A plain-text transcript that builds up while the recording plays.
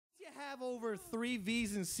have over 3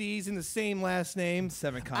 V's and C's in the same last name,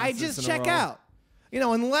 7 I constants just in a check row. out. You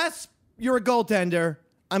know, unless you're a goaltender,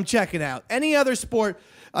 I'm checking out. Any other sport,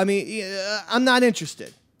 I mean, I'm not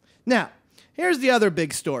interested. Now, here's the other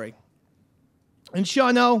big story. And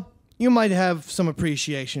Shawno, you might have some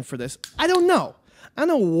appreciation for this. I don't know. I don't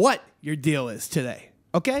know what your deal is today.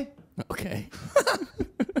 Okay? Okay.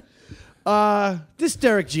 This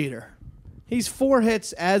Derek Jeter. He's 4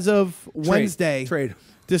 hits as of Wednesday. Trade.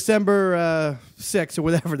 December 6th or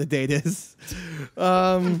whatever the date is.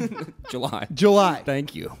 July. July.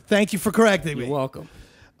 Thank you. Thank you for correcting me. You're welcome.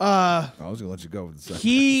 I was going to let you go with the second.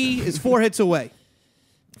 He is 4 hits away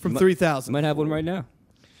from 3,000. Might have one right now.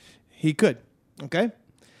 He could. Okay?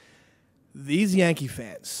 These Yankee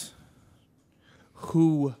fans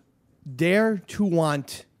who dare to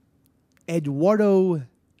want Eduardo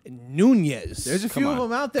Nunez. There's a few on. of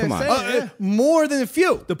them out there Come on. saying it. More than a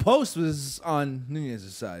few. The post was on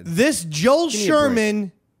Nunez's side. This Joel me a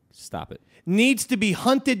Sherman Stop it. needs to be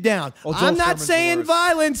hunted down. Oh, Joel I'm not Sherman's saying worse.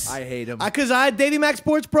 violence. I hate him. Because Davey Mac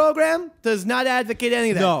Sports Program does not advocate any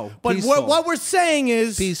of that. No, but peaceful. what we're saying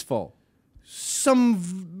is Peaceful. some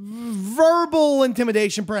verbal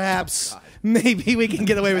intimidation, perhaps. Maybe we can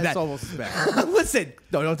get away with That's that. almost as bad. Listen.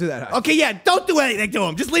 No, don't do that. Okay, yeah, don't do anything to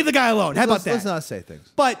him. Just leave the guy alone. How about that? Let's not say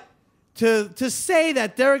things. But to say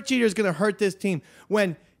that Derek Jeter is going to hurt this team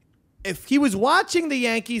when if he was watching the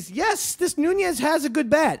Yankees, yes, this Nunez has a good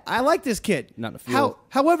bat. I like this kid. Not in the field.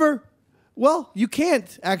 However, well, you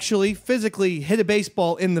can't actually physically hit a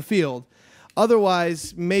baseball in the field.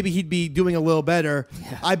 Otherwise, maybe he'd be doing a little better.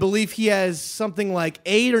 Yeah. I believe he has something like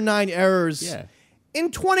 8 or 9 errors Yeah.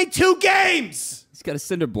 in 22 games. He's got a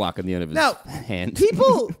cinder block on the end of his Now, hand.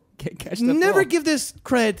 people Can't catch the never ball. give this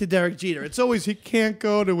credit to Derek Jeter. It's always he can't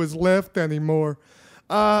go to his left anymore.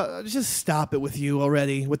 Just stop it with you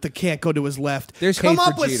already with the can't go to his left. There's Come hate for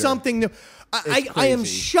up with Jeter. something new. I It's am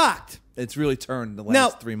crazy. shocked. It's really turned the last Now,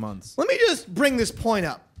 3 months. Let me just bring this point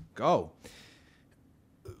up. Go.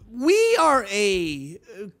 We are a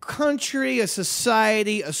country, a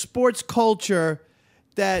society, a sports culture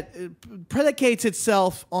that predicates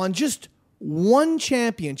itself on just one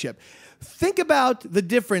championship. Think about the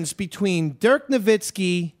difference between Dirk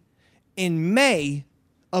Nowitzki in May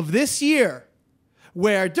of this year,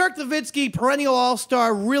 where Dirk Nowitzki, perennial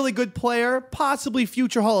all-star, really good player, possibly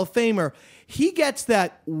future Hall of Famer, he gets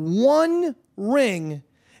that one ring,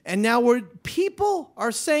 and now people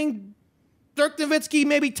are saying Dirk Nowitzki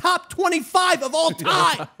maybe top 25 of all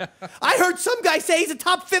time. I heard some guy say he's a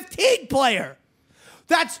top 15 player.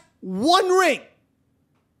 That's one ring.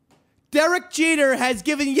 Derek Jeter has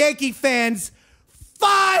given Yankee fans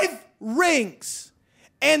 5 rings.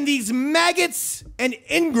 And these maggots and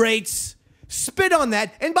ingrates spit on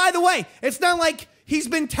that. And by the way, it's not like he's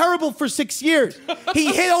been terrible for 6 years.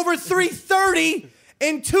 He hit over 330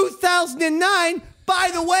 in 2009.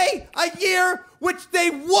 By the way, a year which they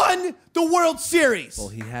won the World Series. Well,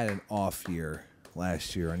 he had an off year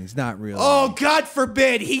last year, and he's not really. Oh, God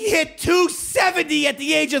forbid. He hit 270 at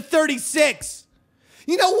the age of 36.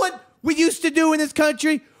 You know what we used to do in this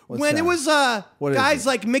country? What's when that? it was What is guys it?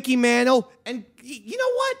 like Mickey Mantle, and you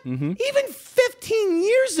know what? Even 15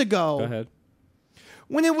 years ago, Go ahead.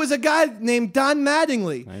 when it was a guy named Don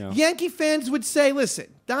Mattingly, I know. Yankee fans would say, listen,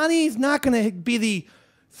 Donnie's not going to be the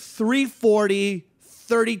 340,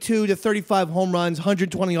 32 to 35 home runs,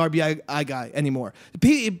 120 RBI guy anymore.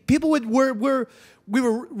 People we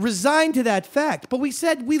were resigned to that fact, but we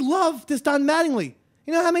said we love this Don Mattingly.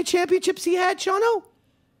 You know how many championships he had, Shawno?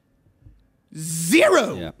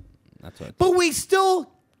 0. Yeah. That's what. But we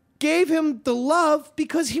still gave him the love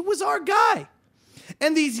because he was our guy.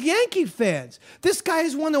 And these Yankee fans, this guy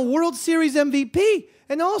has won a World Series MVP,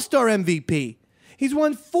 an All-Star MVP. He's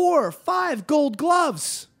won 4 or 5 Gold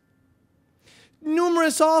Gloves.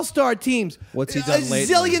 Numerous All-Star teams. What's he done a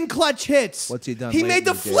lately? zillion clutch hits. What's he done He made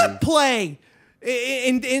the lately, flip Davey? play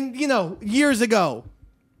in years ago.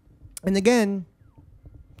 And again,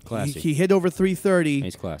 Classy. he hit over 330.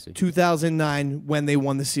 He's classy. 2009 when they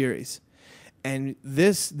won the series. And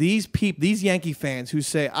these Yankee fans who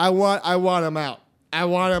say, I want him out. I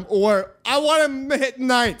want him, or I want him hit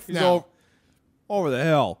 9th now. Over the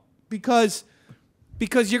hill. Because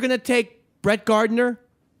you're going to take Brett Gardner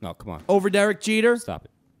No, come on. over Derek Jeter. Stop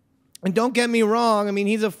it. And don't get me wrong. I mean,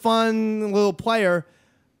 he's a fun little player,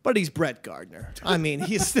 but he's Brett Gardner. I mean,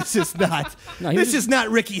 this is not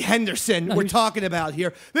Ricky Henderson we're talking about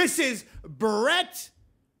here. This is Brett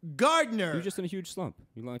Gardner. You're just in a huge slump.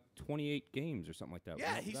 You lost 28 games or something like that.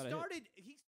 Yeah, Without a hit.